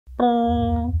Hey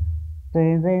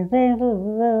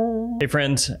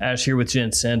friends, Ash here with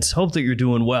Gents. Hope that you're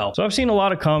doing well. So I've seen a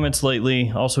lot of comments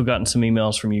lately, also gotten some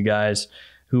emails from you guys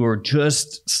who are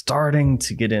just starting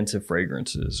to get into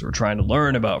fragrances or trying to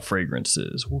learn about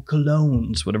fragrances or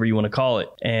colognes, whatever you want to call it.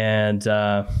 And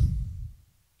you're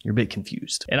a bit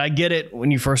confused. And I get it. When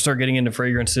you first start getting into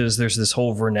fragrances, there's this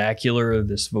whole vernacular,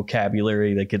 this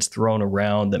vocabulary that gets thrown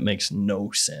around that makes no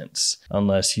sense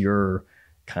unless you're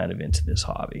kind of into this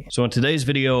hobby. So in today's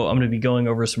video, I'm going to be going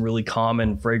over some really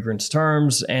common fragrance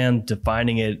terms and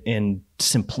defining it in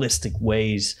simplistic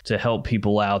ways to help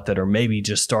people out that are maybe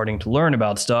just starting to learn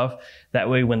about stuff. That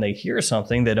way, when they hear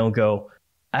something, they don't go,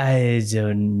 I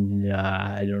don't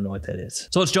know what that is.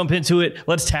 So let's jump into it.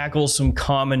 Let's tackle some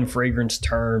common fragrance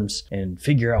terms and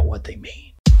figure out what they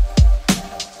mean.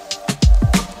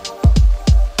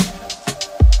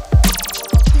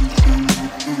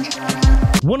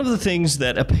 One of the things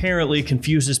that apparently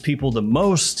confuses people the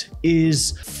most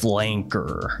is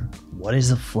flanker. What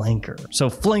is a flanker? So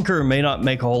flanker may not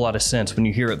make a whole lot of sense when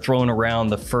you hear it thrown around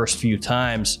the first few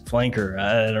times. Flanker,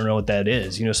 I don't know what that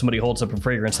is. You know, somebody holds up a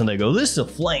fragrance and they go, this is a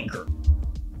flanker.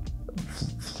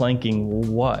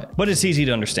 Flanking what? But it's easy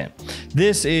to understand.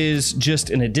 This is just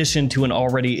an addition to an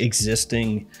already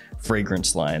existing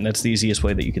fragrance line. That's the easiest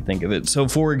way that you could think of it. So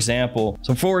for example,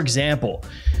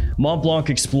 Mont Blanc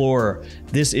Explorer,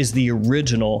 this is the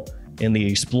original in the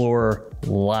Explorer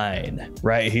line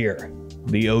right here,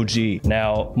 the OG.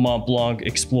 Now Mont Blanc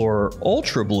Explorer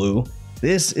Ultra Blue,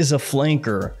 this is a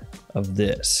flanker of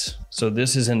this. So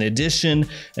this is an addition,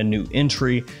 a new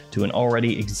entry to an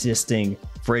already existing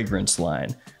fragrance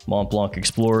line. Mont Blanc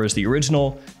Explorer is the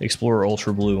original, Explorer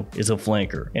Ultra Blue is a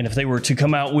flanker. And if they were to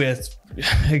come out with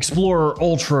Explorer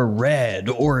Ultra Red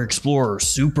or Explorer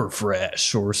Super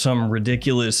Fresh or some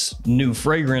ridiculous new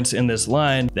fragrance in this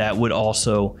line, that would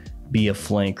also be a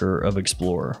flanker of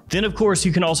Explorer. Then of course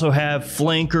you can also have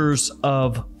flankers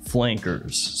of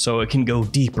flankers, so it can go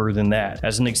deeper than that.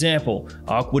 As an example,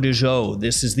 Acqua di Gio,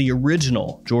 this is the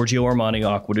original Giorgio Armani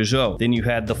Acqua di Gio. Then you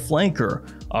had the flanker,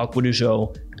 Acqua di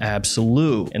Gio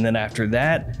Absolute, and then after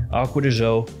that, Acqua di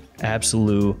Gio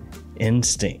Absolute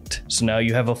Instinct. So now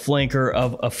you have a flanker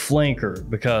of a flanker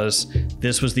because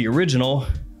this was the original,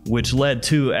 which led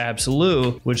to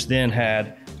Absolute, which then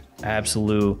had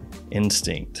Absolute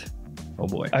Instinct. Oh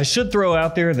boy. I should throw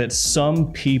out there that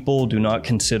some people do not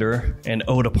consider an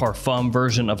eau de parfum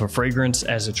version of a fragrance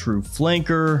as a true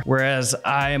flanker, whereas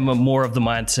I am more of the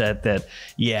mindset that,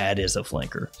 yeah, it is a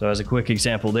flanker. So as a quick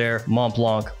example there, Mont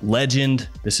Blanc Legend,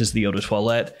 this is the eau de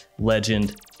toilette,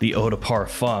 Legend, the eau de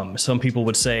parfum. Some people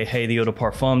would say, hey, the eau de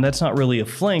parfum, that's not really a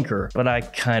flanker, but I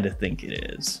kind of think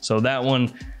it is. So that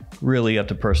one, really up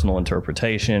to personal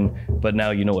interpretation, but now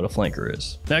you know what a flanker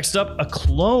is. Next up, a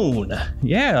clone.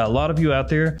 Yeah, a lot of you out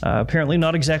there apparently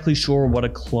not exactly sure what a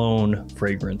clone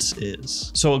fragrance is.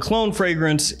 So a clone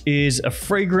fragrance is a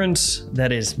fragrance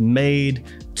that is made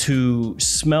to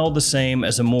smell the same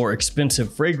as a more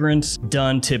expensive fragrance,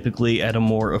 done typically at a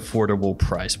more affordable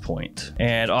price point.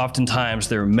 And oftentimes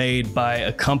they're made by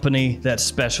a company that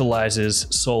specializes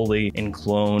solely in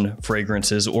clone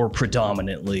fragrances, or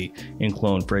predominantly in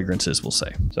clone fragrances, we'll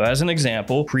say. So as an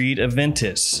example, Creed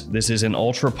Aventus. This is an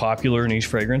ultra popular niche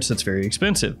fragrance that's very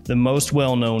expensive. The most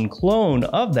well-known clone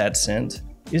of that scent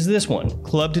is this one,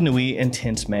 Club de Nuit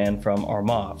Intense Man from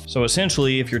Armaf. So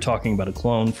essentially, if you're talking about a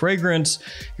clone fragrance,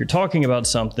 you're talking about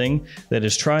something that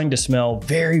is trying to smell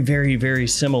very, very, very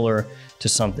similar to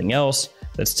something else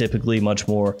that's typically much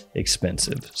more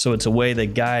expensive. So it's a way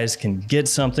that guys can get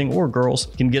something, or girls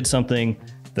can get something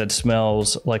that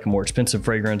smells like a more expensive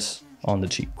fragrance on the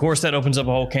cheap. Of course, that opens up a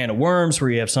whole can of worms where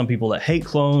you have some people that hate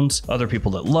clones, other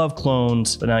people that love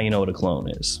clones, but now you know what a clone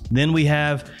is. Then we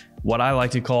have what I like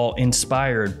to call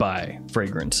inspired by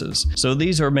fragrances. So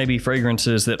these are maybe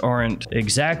fragrances that aren't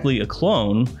exactly a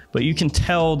clone, but you can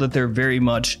tell that they're very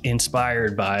much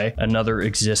inspired by another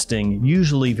existing,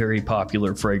 usually very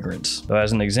popular fragrance. So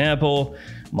as an example,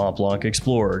 Mont Blanc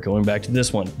Explorer, going back to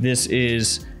this one. This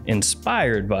is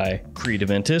inspired by Creed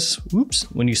Aventus. Oops.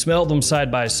 When you smell them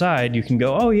side by side, you can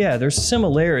go, oh yeah, there's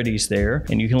similarities there.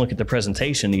 And you can look at the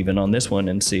presentation even on this one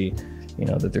and see, you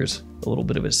know, that there's a little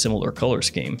bit of a similar color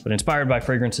scheme. But inspired by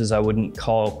fragrances, I wouldn't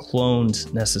call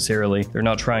clones necessarily. They're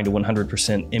not trying to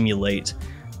 100% emulate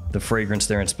the fragrance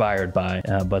they're inspired by,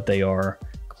 but they are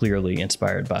clearly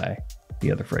inspired by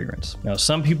the other fragrance. Now,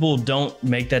 some people don't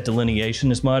make that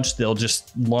delineation as much. They'll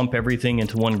just lump everything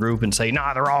into one group and say,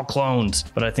 nah, they're all clones.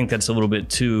 But I think that's a little bit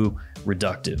too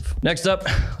reductive. Next up,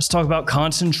 let's talk about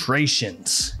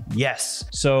concentrations. Yes.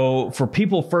 So for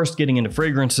people first getting into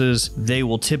fragrances, they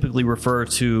will typically refer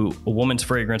to a woman's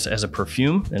fragrance as a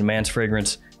perfume and a man's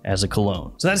fragrance as a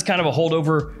cologne. So that's kind of a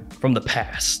holdover from the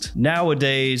past.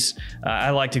 Nowadays,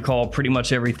 I like to call pretty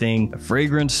much everything a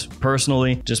fragrance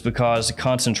personally, just because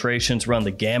concentrations run the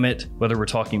gamut, whether we're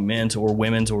talking men's or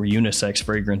women's or unisex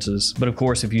fragrances. But of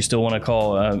course, if you still want to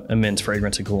call a men's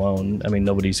fragrance a cologne, I mean,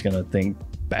 nobody's going to think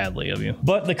badly of you.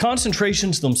 But the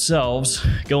concentrations themselves,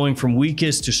 going from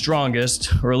weakest to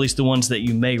strongest, or at least the ones that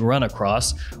you may run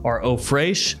across, are eau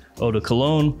fraiche, eau de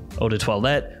cologne, eau de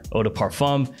toilette, eau de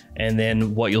parfum, and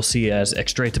then what you'll see as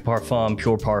extrait de parfum,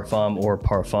 pure parfum, or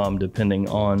parfum, depending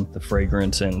on the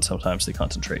fragrance and sometimes the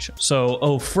concentration. So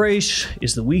eau fraiche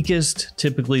is the weakest.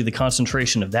 Typically, the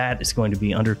concentration of that is going to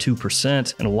be under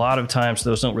 2%. And a lot of times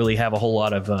those don't really have a whole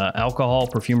lot of alcohol,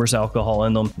 perfumer's alcohol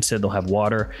in them. Instead, they'll have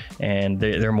water, and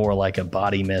they're more like a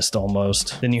body mist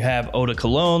almost. Then you have eau de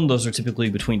cologne. Those are typically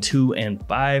between 2 and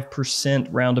 5%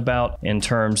 roundabout in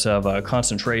terms of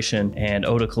concentration, and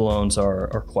eau de colognes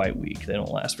are quite weak. They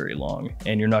don't last very long,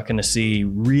 and you're not going to see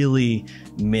really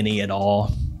many at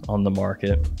all on the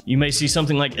market. You may see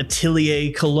something like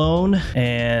Atelier Cologne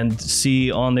and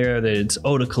see on there that it's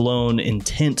eau de cologne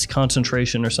intense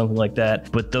concentration or something like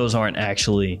that, but those aren't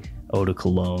actually eau de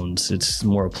colognes. It's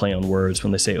more a play on words.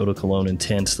 When they say eau de cologne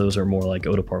intense, those are more like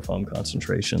eau de parfum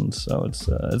concentrations. So it's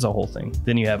a whole thing.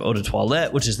 Then you have eau de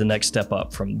toilette, which is the next step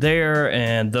up from there.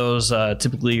 And those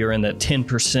typically are in that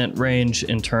 10% range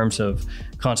in terms of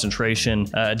concentration.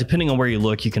 Depending on where you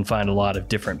look, you can find a lot of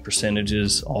different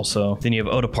percentages also. Then you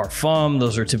have eau de parfum.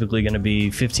 Those are typically going to be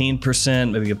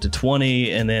 15%, maybe up to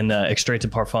 20. And then extrait de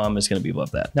parfum is going to be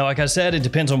above that. Now, like I said, it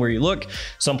depends on where you look.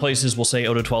 Some places will say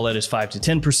eau de toilette is 5 to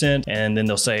 10%. And then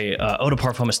they'll say eau de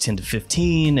parfum is 10 to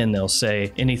 15. And they'll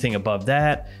say anything above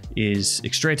that is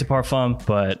extrait de parfum.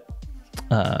 But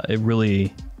it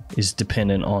really is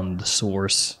dependent on the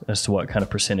source as to what kind of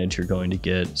percentage you're going to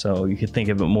get. So you could think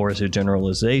of it more as a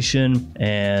generalization,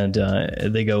 and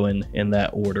they go in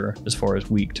that order as far as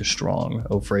weak to strong: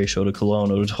 eau fraiche, eau de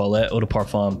cologne, eau de toilette, eau de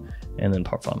parfum, and then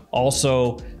parfum.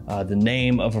 Also, the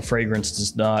name of a fragrance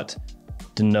does not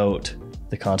denote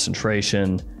the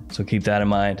concentration, so keep that in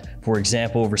mind. For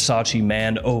example, Versace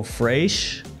Man Eau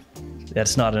Fraiche,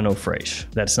 that's not an eau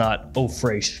fraiche. That's not eau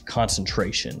fraiche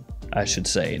concentration, I should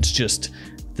say. It's just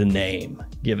the name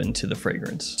given to the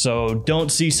fragrance. So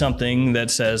don't see something that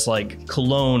says like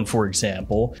cologne, for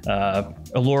example,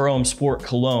 Allure Homme Sport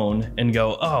Cologne, and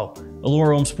go, oh,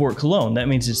 Allure Homme Sport Cologne, that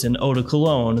means it's an eau de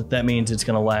cologne, that means it's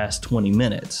gonna last 20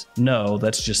 minutes. No,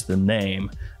 that's just the name.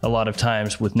 A lot of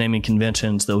times with naming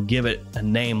conventions, they'll give it a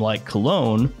name like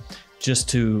cologne just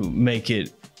to make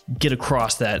it get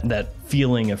across that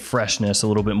feeling of freshness a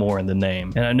little bit more in the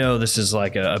name. And I know this is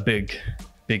like a big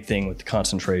thing with the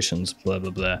concentrations, blah, blah,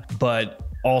 blah. But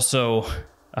also,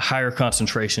 a higher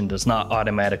concentration does not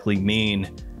automatically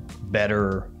mean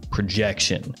better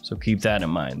projection. So keep that in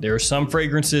mind. There are some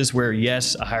fragrances where,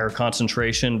 yes, a higher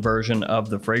concentration version of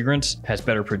the fragrance has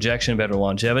better projection, better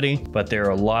longevity, but there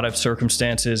are a lot of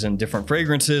circumstances and different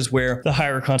fragrances where the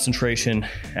higher concentration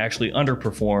actually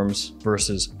underperforms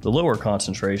versus the lower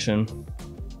concentration.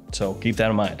 So keep that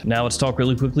in mind. Now let's talk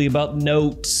really quickly about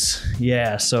notes.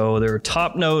 Yeah, so there are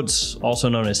top notes, also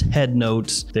known as head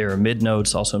notes. There are mid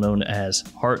notes, also known as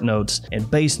heart notes,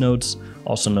 and base notes,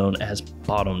 also known as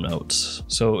bottom notes.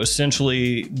 So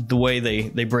essentially the way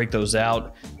they break those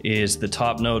out is the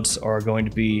top notes are going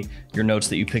to be your notes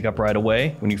that you pick up right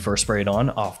away when you first spray it on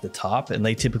off the top, and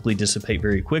they typically dissipate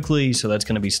very quickly. So that's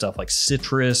going to be stuff like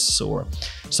citrus or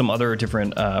some other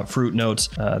different fruit notes.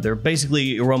 They're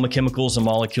basically aroma chemicals and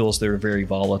molecules. They're very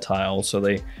volatile, so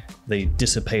they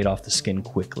dissipate off the skin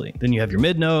quickly. Then you have your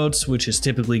mid notes, which is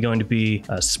typically going to be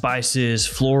spices,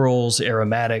 florals,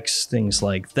 aromatics, things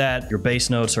like that. Your base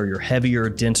notes are your heavier,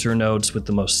 denser notes with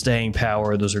the most staying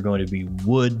power. Those are going to be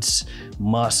woods,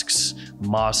 musks,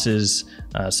 mosses,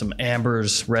 some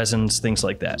ambers, resins, things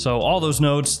like that. So all those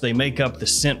notes, they make up the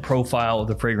scent profile of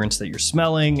the fragrance that you're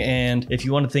smelling. And if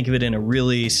you want to think of it in a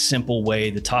really simple way,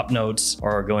 the top notes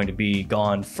are going to be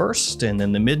gone first, and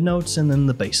then the mid notes, and then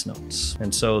the base notes.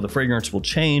 And so the fragrance will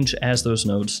change as those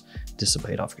notes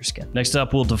dissipate off your skin. Next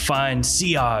up, we'll define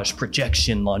sillage,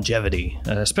 projection, longevity,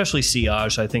 especially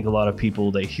sillage. I think a lot of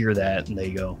people, they hear that and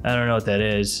they go, I don't know what that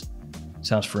is.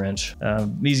 Sounds French.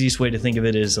 The easiest way to think of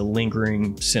it is a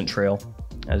lingering scent trail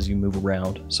as you move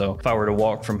around. So if I were to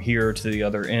walk from here to the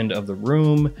other end of the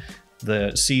room,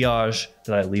 the sillage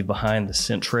that I leave behind, the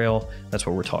scent trail, that's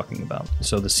what we're talking about.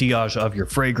 So the sillage of your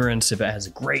fragrance, if it has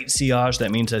a great sillage,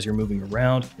 that means as you're moving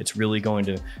around, it's really going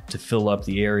to fill up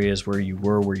the areas where you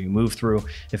move through.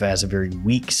 If it has a very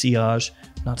weak sillage,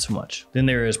 not so much. Then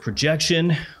there is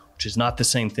projection, which is not the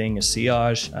same thing as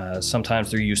sillage. Sometimes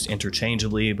they're used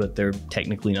interchangeably, but they're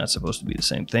technically not supposed to be the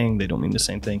same thing. They don't mean the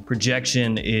same thing.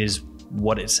 Projection is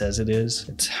what it says it is.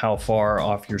 It's how far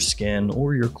off your skin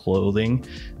or your clothing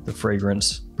the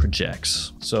fragrance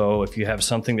projects. So if you have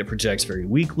something that projects very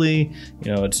weakly,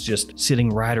 you know, it's just sitting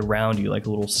right around you like a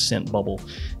little scent bubble.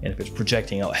 And if it's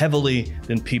projecting out heavily,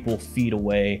 then people feet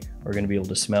away are going to be able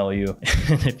to smell you.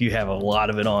 And if you have a lot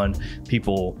of it on,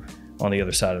 people on the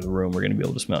other side of the room are going to be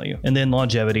able to smell you. And then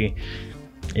longevity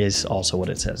is also what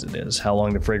it says it is. How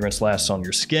long the fragrance lasts on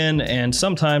your skin, and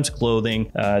sometimes clothing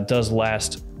does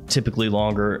last typically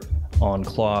longer on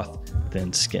cloth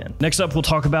than skin. Next up, we'll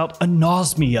talk about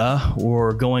anosmia,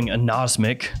 or going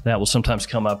anosmic. That will sometimes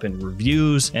come up in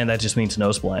reviews, and that just means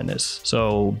nose blindness.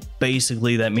 So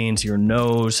basically that means your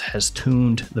nose has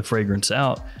tuned the fragrance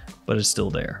out, but it's still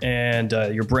there. And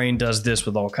your brain does this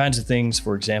with all kinds of things.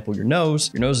 For example, your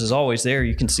nose is always there.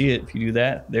 You can see it if you do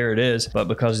that, there it is. But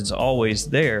because it's always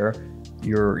there,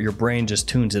 your brain just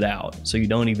tunes it out. So you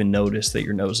don't even notice that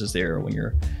your nose is there when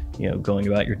you're, you know, going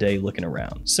about your day looking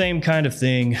around. Same kind of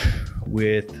thing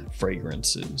with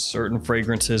fragrances. Certain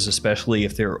fragrances, especially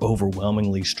if they're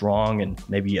overwhelmingly strong and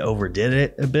maybe you overdid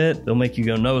it a bit, they'll make you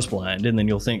go nose blind, and then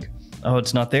you'll think, oh,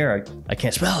 it's not there. I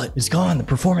can't smell it. It's gone. The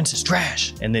performance is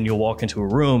trash. And then you'll walk into a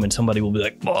room and somebody will be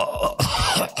like, oh.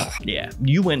 Yeah,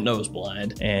 you went nose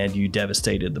blind and you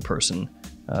devastated the person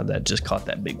that just caught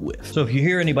that big whiff. So if you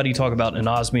hear anybody talk about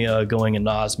anosmia, going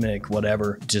anosmic,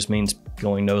 whatever, it just means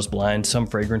going nose blind. Some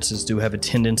fragrances do have a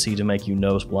tendency to make you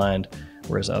nose blind,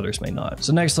 whereas others may not.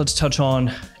 So next, let's touch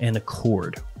on an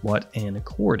accord. What an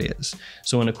accord is.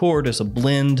 So an accord is a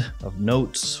blend of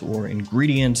notes or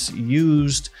ingredients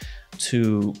used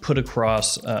to put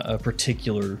across a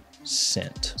particular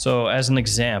scent. So as an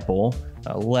example,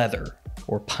 leather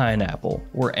or pineapple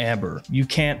or amber, you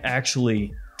can't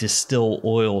actually distill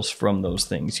oils from those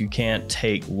things. You can't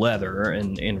take leather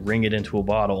and wring it into a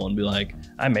bottle and be like,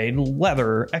 I made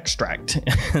leather extract,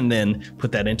 and then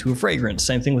put that into a fragrance.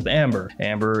 Same thing with amber.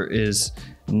 Amber is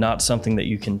not something that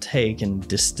you can take and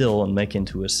distill and make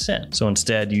into a scent. So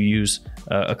instead you use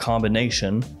a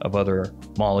combination of other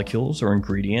molecules or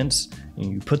ingredients, and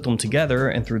you put them together,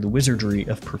 and through the wizardry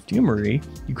of perfumery,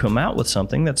 you come out with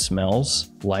something that smells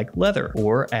like leather,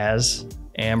 or as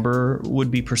amber would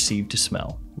be perceived to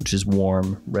smell, which is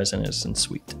warm, resinous, and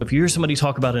sweet. If you hear somebody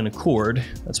talk about an accord,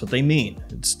 that's what they mean.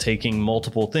 It's taking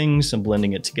multiple things and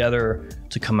blending it together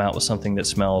to come out with something that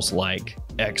smells like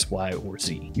X, Y, or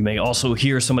Z. You may also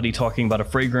hear somebody talking about a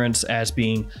fragrance as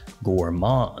being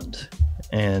gourmand,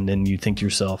 and then you think to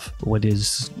yourself,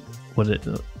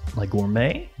 like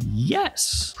gourmet?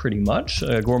 Yes, pretty much.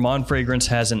 A gourmand fragrance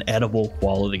has an edible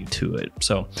quality to it.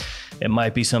 So it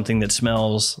might be something that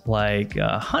smells like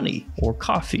honey or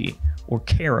coffee or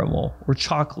caramel or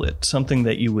chocolate, something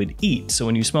that you would eat. So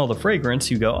when you smell the fragrance,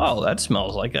 you go, oh, that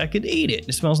smells like I could eat it.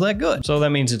 It smells that good. So that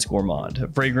means it's gourmand. A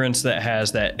fragrance that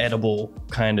has that edible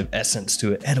kind of essence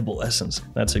to it, edible essence,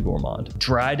 that's a gourmand.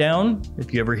 Dry down,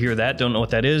 if you ever hear that, don't know what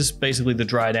that is. Basically, the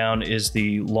dry down is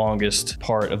the longest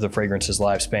part of the fragrance's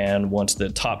lifespan. Once the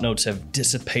top notes have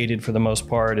dissipated for the most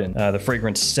part, and the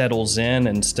fragrance settles in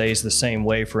and stays the same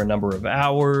way for a number of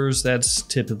hours, that's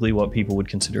typically what people would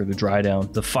consider the dry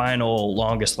down. The final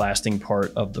longest lasting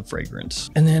part of the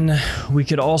fragrance. And then we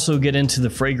could also get into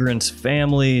the fragrance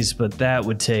families, but that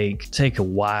would take a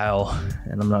while,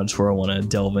 and I'm not sure I want to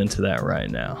delve into that right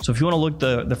now. So if you want to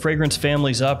look the fragrance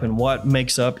families up and what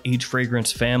makes up each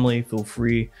fragrance family, feel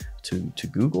free to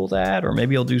Google that, or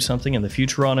maybe I'll do something in the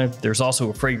future on it. There's also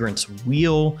a fragrance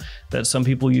wheel that some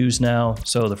people use now.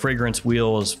 So the fragrance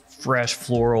wheel is fresh,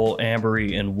 floral,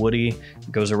 ambery, and woody.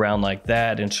 It goes around like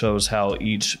that and shows how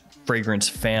each fragrance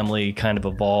family kind of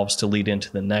evolves to lead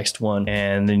into the next one.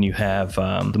 And then you have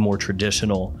the more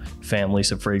traditional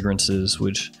families of fragrances,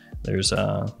 which there's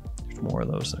more of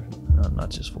those.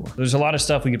 Not just four. There's a lot of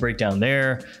stuff we could break down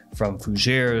there, from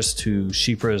fougères to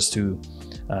chypres to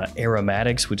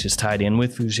aromatics, which is tied in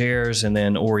with fougères, and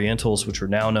then orientals, which are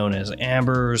now known as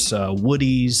ambers,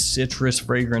 woodies, citrus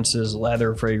fragrances,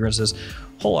 leather fragrances,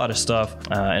 a whole lot of stuff.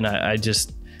 And I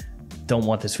just don't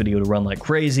want this video to run like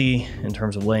crazy in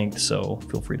terms of length, so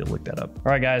feel free to look that up.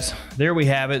 All right, guys, there we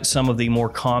have it. Some of the more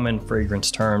common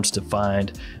fragrance terms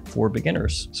defined for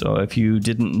beginners. So if you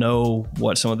didn't know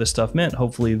what some of this stuff meant,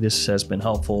 hopefully this has been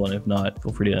helpful. And if not,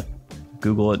 feel free to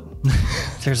Google it.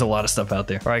 There's a lot of stuff out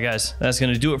there. All right, guys, that's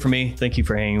going to do it for me. Thank you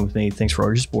for hanging with me. Thanks for all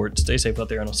your support. Stay safe out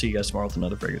there, and I'll see you guys tomorrow with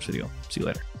another fragrance video. See you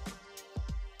later.